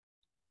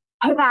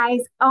Hey guys,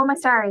 oh my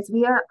stars,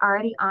 we are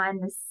already on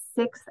the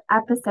sixth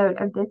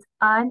episode of this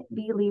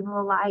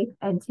unbelievable life.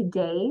 And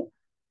today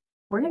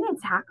we're going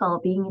to tackle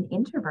being an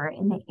introvert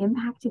and the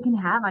impact it can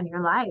have on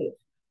your life.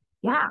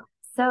 Yeah,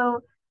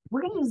 so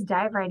we're going to just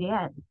dive right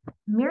in.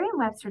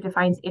 Merriam-Webster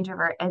defines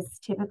introvert as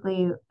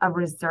typically a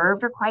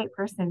reserved or quiet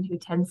person who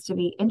tends to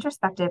be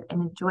introspective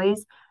and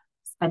enjoys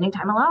spending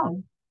time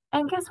alone.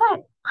 And guess what?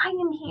 I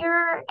am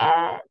here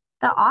at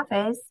the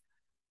office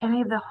and I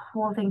have the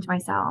whole thing to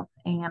myself,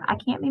 and I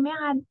can't be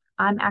mad.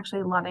 I'm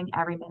actually loving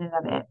every minute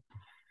of it.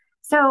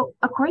 So,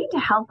 according to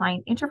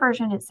Healthline,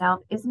 introversion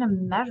itself isn't a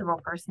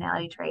measurable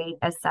personality trait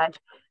as such.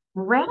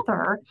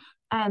 Rather,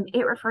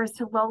 it refers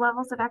to low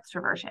levels of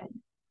extroversion.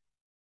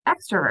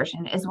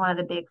 Extroversion is one of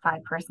the big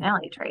five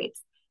personality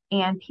traits,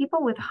 and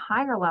people with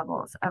higher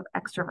levels of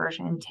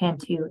extroversion tend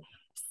to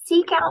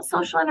seek out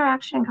social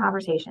interaction and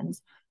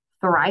conversations,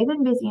 thrive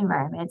in busy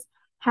environments,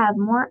 have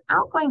more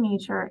outgoing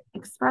nature,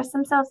 express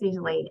themselves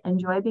easily,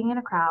 enjoy being in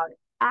a crowd,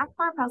 act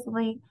more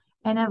impulsively,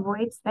 and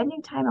avoid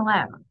spending time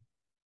alone.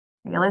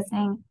 Are you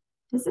listening?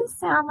 Does this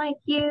sound like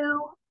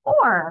you?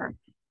 Or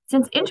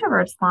since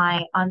introverts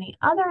lie on the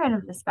other end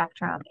of the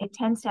spectrum, it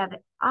tends to have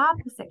the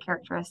opposite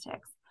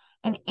characteristics.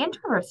 And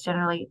introverts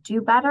generally do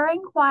better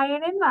in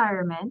quiet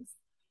environments,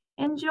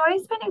 enjoy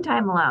spending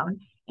time alone,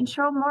 and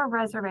show more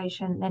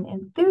reservation than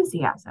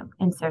enthusiasm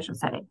in social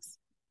settings.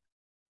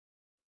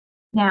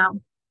 Now,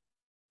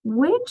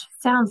 which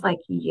sounds like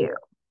you?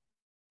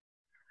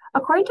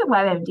 According to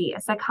WebMD, a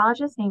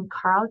psychologist named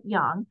Carl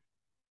Jung,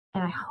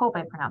 and I hope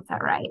I pronounced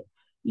that right,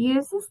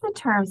 uses the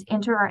terms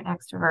introvert and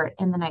extrovert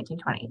in the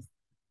 1920s.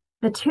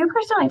 The two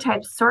personality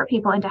types sort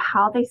people into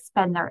how they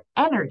spend their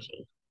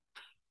energy.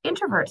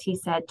 Introverts, he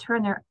said,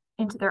 turn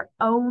into their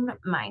own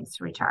minds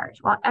to recharge,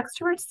 while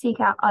extroverts seek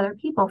out other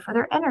people for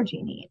their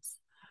energy needs.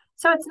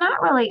 So it's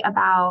not really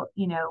about,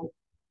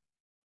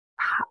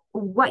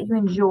 what you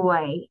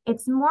enjoy.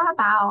 It's more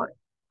about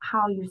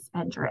how you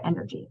spend your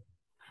energy.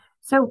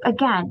 So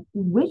again,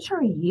 which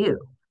are you?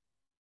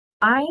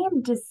 I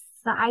am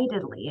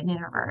decidedly an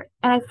introvert,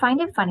 and I find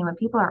it funny when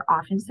people are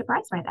often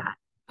surprised by that.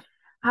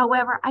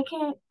 However, I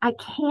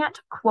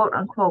can't quote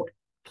unquote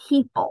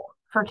people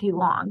for too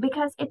long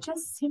because it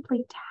just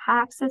simply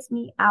taxes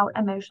me out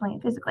emotionally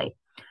and physically.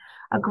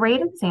 A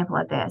great example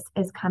of this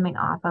is coming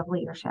off of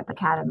Leadership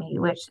Academy,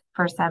 which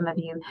for some of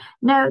you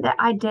know that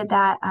I did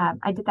that.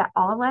 I did that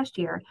all of last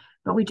year,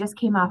 but we just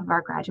came off of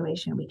our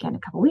graduation weekend a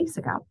couple weeks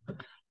ago.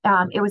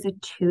 It was a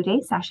 2 day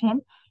session,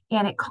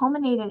 and it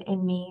culminated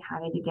in me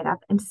having to get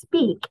up and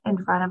speak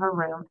in front of a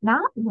room,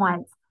 not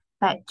once,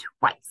 but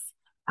twice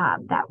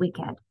that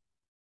weekend.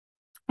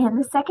 And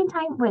the second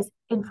time was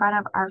in front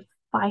of our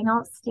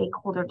final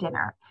stakeholder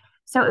dinner.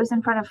 So it was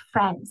in front of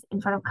friends,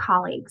 in front of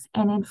colleagues,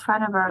 and in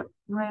front of a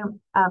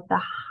room of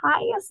the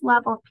highest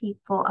level of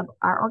people of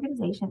our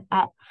organization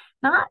at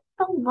not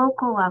the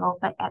local level,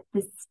 but at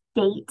the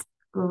state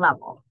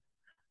level.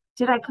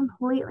 Did I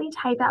completely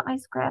type out my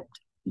script?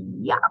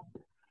 Yup.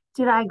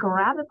 Did I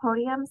grab the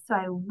podium so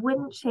I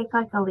wouldn't shake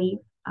like a leaf,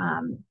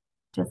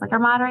 just like our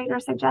moderator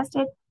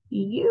suggested?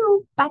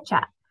 You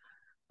betcha.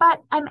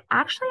 But I'm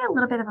actually a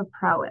little bit of a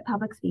pro at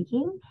public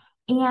speaking,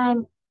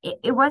 and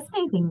it wasn't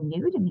anything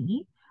new to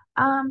me.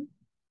 Um,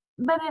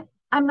 but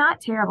I'm not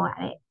terrible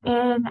at it,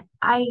 and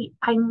I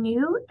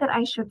knew that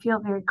I should feel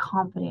very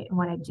confident in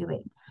what I'm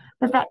doing,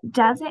 but that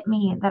doesn't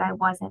mean that I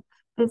wasn't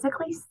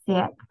physically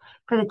sick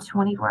for the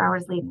 24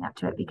 hours leading up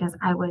to it because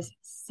I was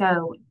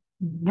so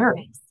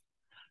nervous.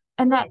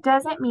 And that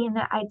doesn't mean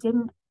that I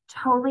didn't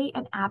totally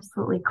and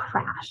absolutely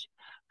crash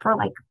for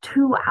like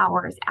 2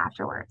 hours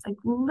afterwards. Like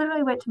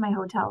literally went to my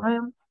hotel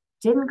room,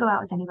 didn't go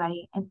out with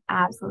anybody, and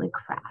absolutely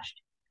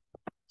crashed.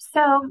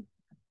 So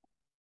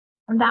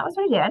that was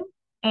what I did,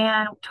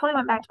 and totally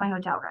went back to my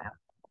hotel room.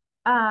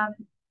 Um,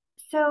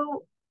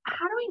 so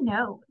how do I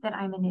know that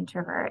I'm an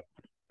introvert?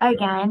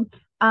 Again,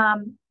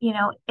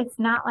 it's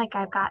not like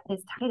I've got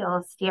this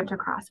title stamped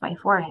across my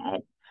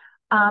forehead.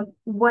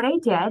 What I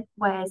did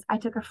was I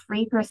took a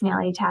free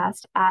personality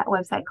test at a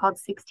website called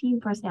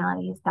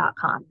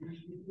 16personalities.com.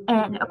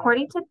 And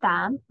according to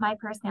them, my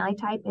personality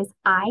type is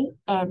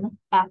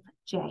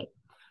INFJ,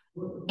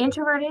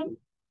 introverted,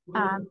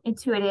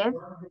 intuitive,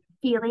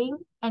 feeling,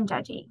 and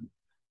judging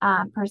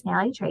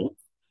personality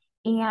traits.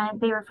 And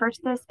they refer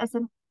to this as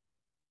an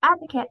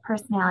advocate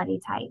personality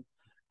type.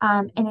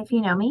 And if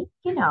you know me,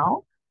 you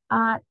know,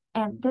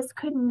 and this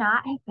could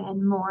not have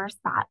been more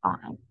spot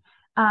on.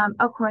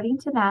 According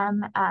to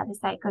them, the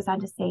site goes on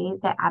to say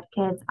that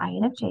advocates,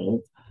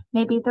 INFJs,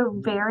 may be the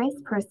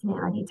rarest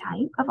personality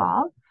type of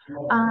all,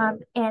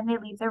 and they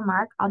leave their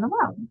mark on the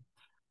world.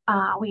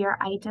 We are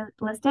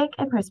idealistic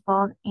and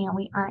principled, and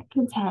we aren't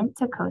content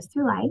to coast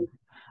through life.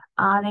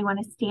 They want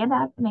to stand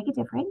up and make a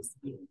difference.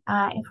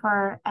 And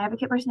for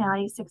advocate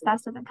personalities,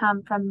 success doesn't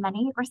come from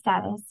money or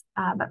status,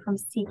 but from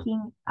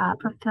seeking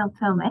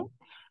fulfillment,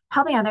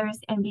 helping others,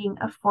 and being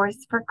a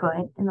force for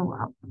good in the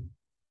world.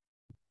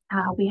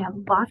 We have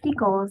lofty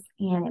goals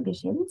and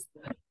ambitions,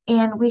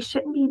 and we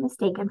shouldn't be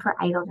mistaken for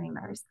idle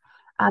dreamers.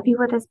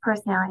 People with this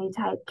personality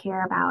type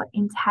care about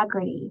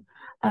integrity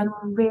and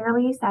we're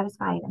rarely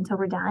satisfied until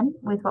we're done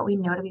with what we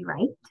know to be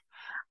right.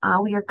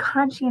 We are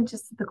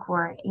conscientious to the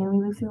core and we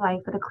move through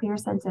life with a clear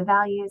sense of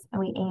values and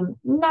we aim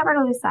never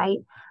to lose sight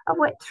of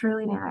what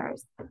truly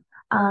matters.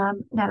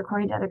 Not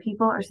according to other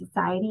people or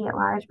society at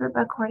large, but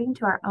according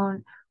to our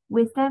own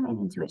wisdom and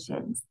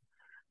intuitions.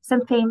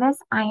 Some famous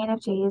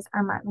INFJs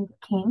are Martin Luther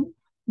King,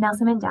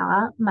 Nelson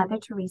Mandela, Mother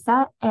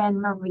Teresa,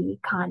 and Marie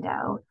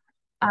Kondo.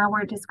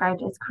 Were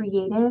described as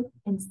creative,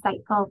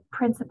 insightful,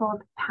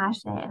 principled,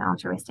 passionate, and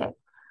altruistic.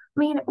 I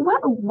mean,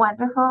 what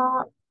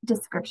wonderful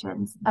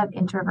descriptions of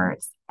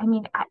introverts. I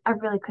mean, I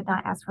really could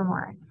not ask for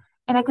more.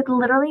 And I could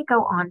literally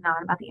go on and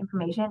on about the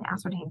information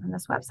ascertained from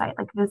this website.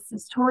 Like, this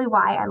is totally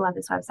why I love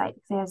this website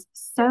because it has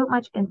so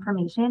much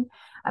information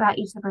about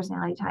each of the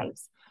personality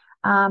types.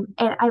 And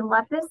I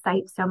love this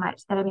site so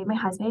much that I made my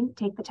husband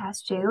take the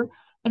test too.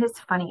 And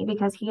it's funny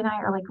because he and I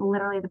are like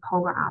literally the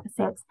polar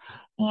opposites.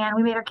 And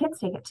we made our kids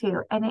take it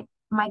too. And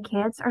my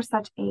kids are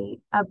such a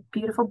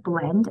beautiful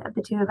blend of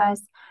the two of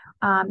us.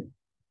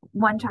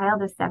 One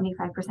child is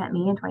 75%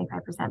 me and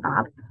 25%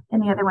 Bob,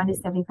 and the other one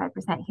is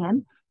 75%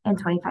 him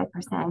and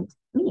 25%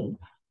 me.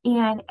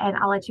 And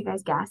I'll let you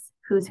guys guess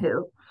who's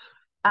who.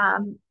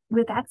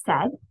 With that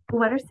said,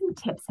 what are some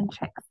tips and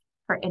tricks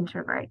for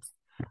introverts?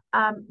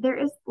 There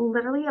is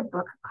literally a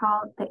book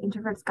called The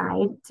Introvert's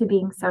Guide to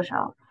Being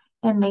Social,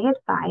 and they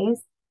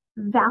advise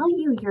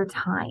value your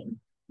time,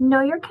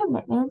 know your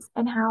commitments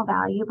and how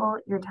valuable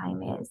your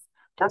time is.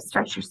 Don't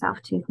stretch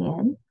yourself too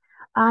thin.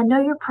 Know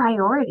your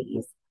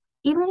priorities.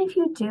 Even if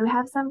you do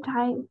have some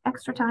time,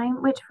 extra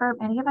time, which for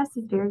many of us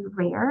is very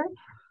rare,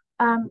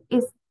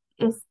 is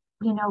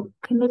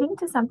committing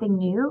to something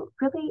new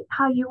really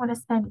how you want to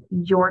spend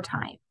your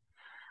time.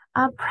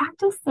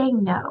 Practice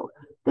saying no.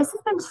 This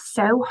has been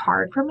so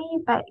hard for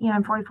me, but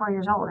I'm 44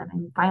 years old and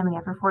I'm finally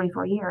after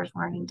 44 years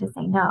learning to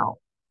say no.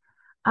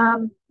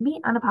 Be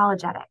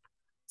unapologetic.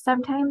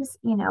 Sometimes,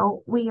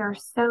 we are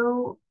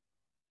so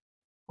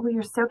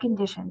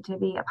conditioned to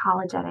be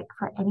apologetic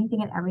for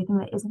anything and everything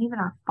that isn't even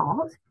our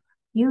fault.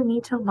 You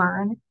need to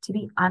learn to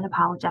be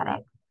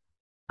unapologetic.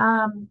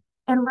 And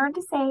learn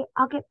to say,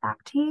 I'll get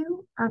back to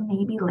you or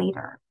maybe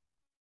later.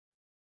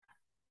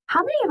 How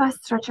many of us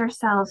stretch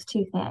ourselves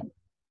too thin?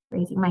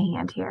 Raising my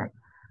hand here.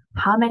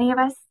 How many of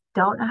us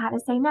don't know how to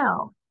say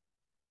no?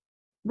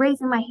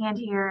 Raising my hand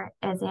here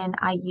as in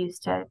I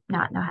used to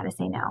not know how to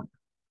say no.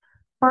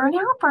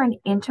 Burnout for an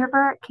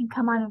introvert can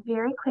come on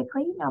very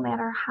quickly, no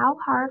matter how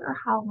hard or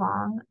how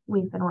long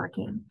we've been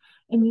working.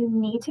 And you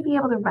need to be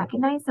able to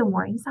recognize the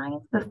warning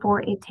signs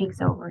before it takes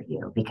over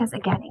you, because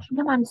again, it can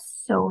come on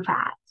so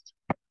fast.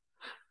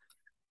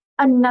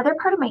 Another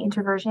part of my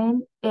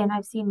introversion, and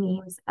I've seen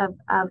memes of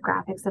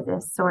graphics of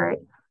this sort,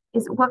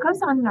 is what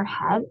goes on in our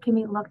head can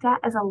be looked at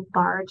as a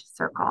large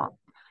circle,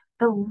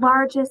 the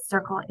largest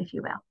circle, if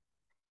you will.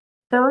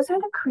 Those are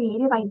the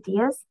creative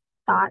ideas,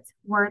 thoughts,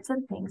 words,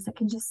 and things that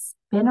can just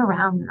spin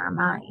around in our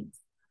minds.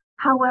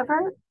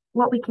 However,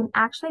 what we can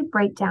actually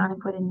break down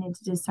and put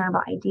into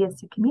discernible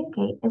ideas to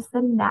communicate is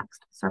the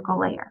next circle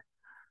layer.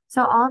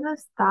 So all of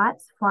those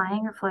thoughts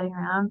flying or floating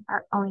around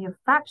are only a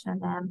fraction of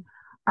them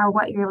are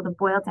what you're able to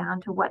boil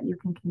down to what you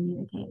can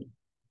communicate.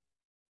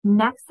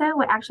 Next, though,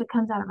 what actually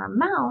comes out of our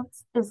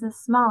mouths is the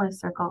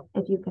smallest circle,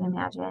 if you can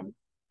imagine.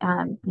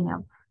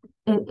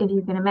 If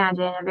you can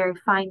imagine a very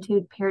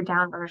fine-tuned, pared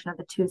down version of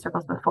the two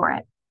circles before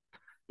it.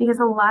 Because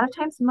a lot of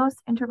times, most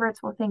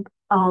introverts will think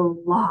a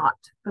lot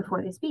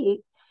before they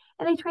speak,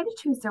 and they try to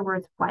choose their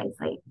words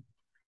wisely,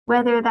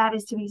 whether that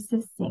is to be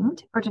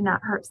succinct or to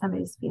not hurt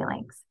somebody's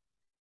feelings.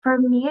 For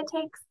me, it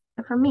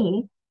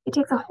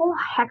takes a whole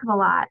heck of a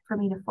lot for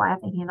me to fly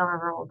off the handle or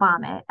verbal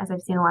vomit, as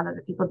I've seen a lot of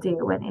other people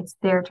do when it's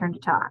their turn to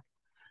talk.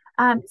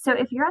 So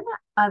if you're on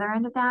the other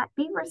end of that,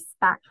 be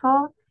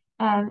respectful,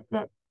 and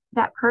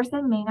that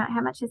person may not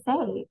have much to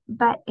say,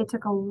 but it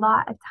took a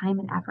lot of time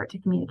and effort to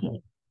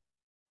communicate.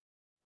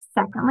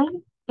 Secondly,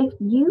 if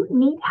you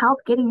need help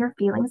getting your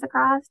feelings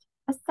across,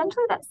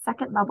 essentially that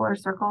second bubble or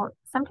circle,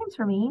 sometimes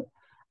for me,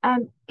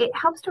 it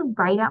helps to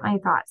write out my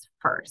thoughts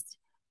first.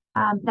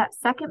 That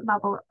second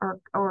bubble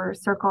or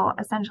circle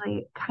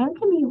essentially kind of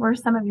can be where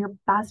some of your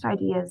best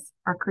ideas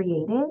are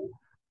created.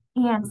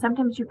 And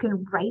sometimes you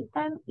can write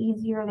them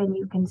easier than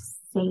you can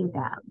say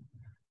them.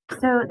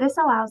 So this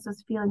allows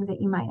those feelings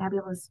that you might not be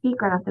able to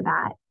speak right off the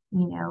bat,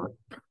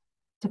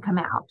 to come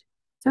out.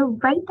 So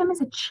write them as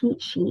a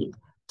cheat sheet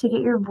to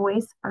get your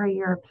voice or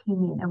your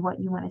opinion of what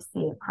you want to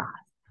say across.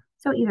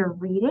 So either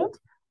read it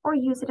or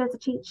use it as a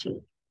cheat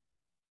sheet.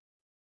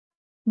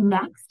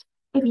 Next,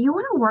 if you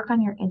want to work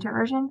on your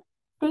introversion,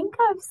 think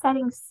of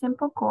setting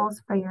simple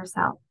goals for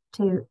yourself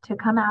to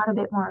come out a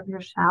bit more of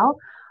your shell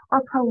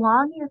or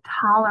prolong your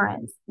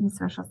tolerance in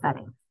social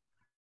settings.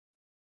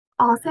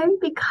 Also,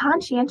 be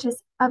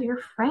conscientious of your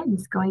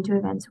friends going to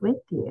events with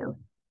you.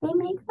 They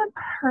make the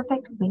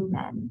perfect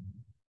wingmen.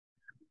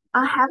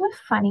 I'll have a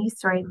funny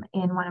story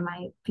in one of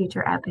my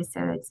future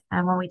episodes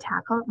when we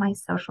tackle my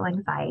social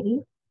anxiety.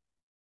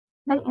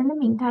 But in the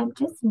meantime,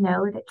 just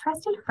know that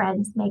trusted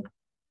friends make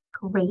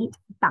great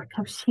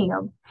backup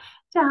shield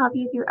to help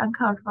you through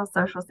uncomfortable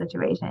social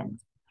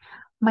situations.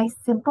 My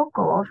simple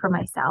goal for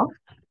myself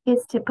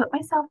is to put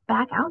myself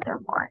back out there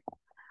more.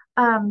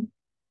 Um,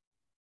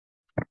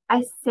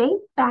 I say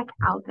back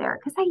out there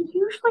because I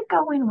usually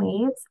go in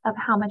waves of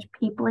how much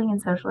peopling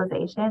and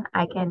socialization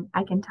I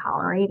can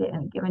tolerate at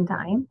any given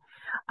time.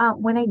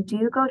 When I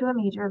do go to a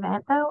major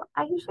event, though,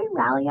 I usually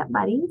rally up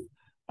buddies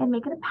and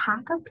make it a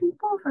pack of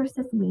people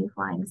versus me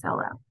flying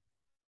solo.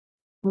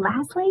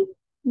 Lastly,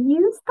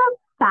 use the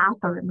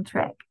bathroom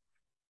trick.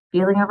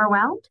 Feeling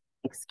overwhelmed?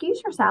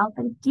 Excuse yourself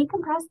and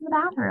decompress in the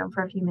bathroom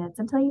for a few minutes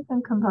until you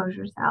can compose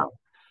yourself.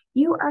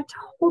 You are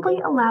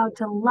totally allowed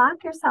to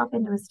lock yourself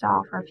into a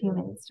stall for a few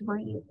minutes to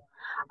breathe.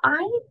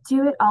 I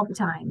do it all the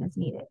time as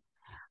needed.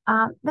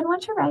 Then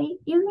once you're ready,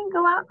 you can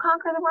go out and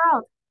conquer the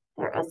world.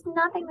 There is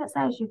nothing that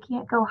says you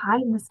can't go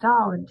hide in the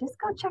stall and just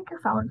go check your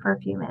phone for a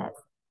few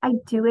minutes. I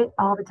do it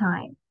all the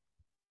time.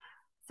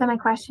 So my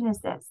question is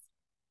this.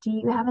 Do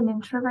you have an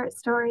introvert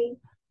story?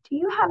 Do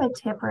you have a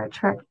tip or a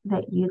trick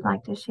that you'd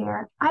like to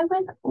share? I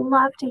would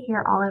love to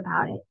hear all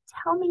about it.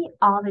 Tell me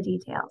all the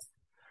details.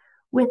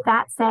 With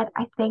that said,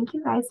 I thank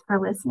you guys for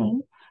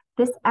listening.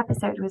 This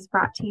episode was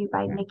brought to you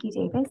by Nikki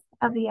Davis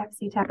of the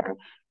FC Tucker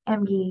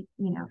MG,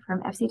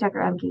 from FC Tucker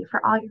MG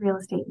for all your real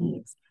estate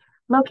needs.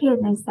 Located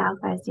in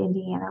Southwest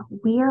Indiana,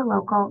 we are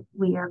local,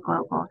 we are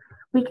global.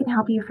 We can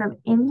help you from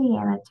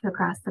Indiana to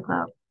across the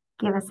globe.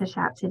 Give us a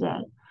shout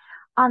today.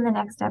 On the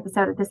next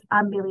episode of This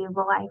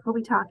Unbelievable Life, we'll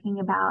be talking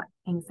about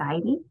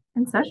anxiety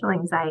and social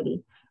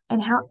anxiety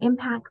and how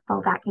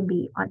impactful that can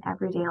be on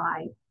everyday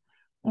life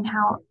and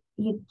how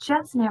you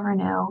just never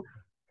know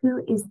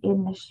who is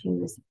in the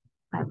shoes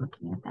by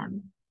looking at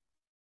them.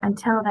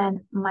 Until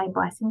then, my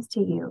blessings to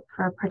you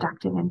for a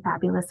productive and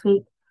fabulous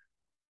week.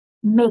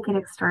 Make it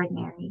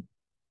extraordinary.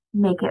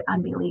 Make it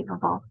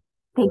unbelievable.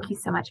 Thank you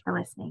so much for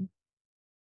listening.